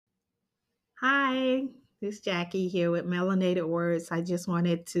Hi, this is Jackie here with Melanated Words. I just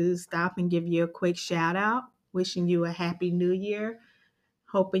wanted to stop and give you a quick shout out, wishing you a happy new year,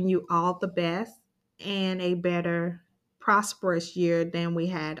 hoping you all the best and a better, prosperous year than we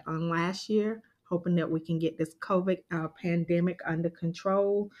had on last year. Hoping that we can get this COVID pandemic under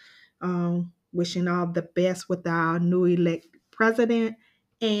control. Wishing all the best with our new elect president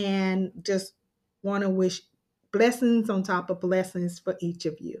and just want to wish blessings on top of blessings for each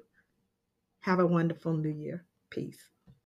of you. Have a wonderful new year. Peace.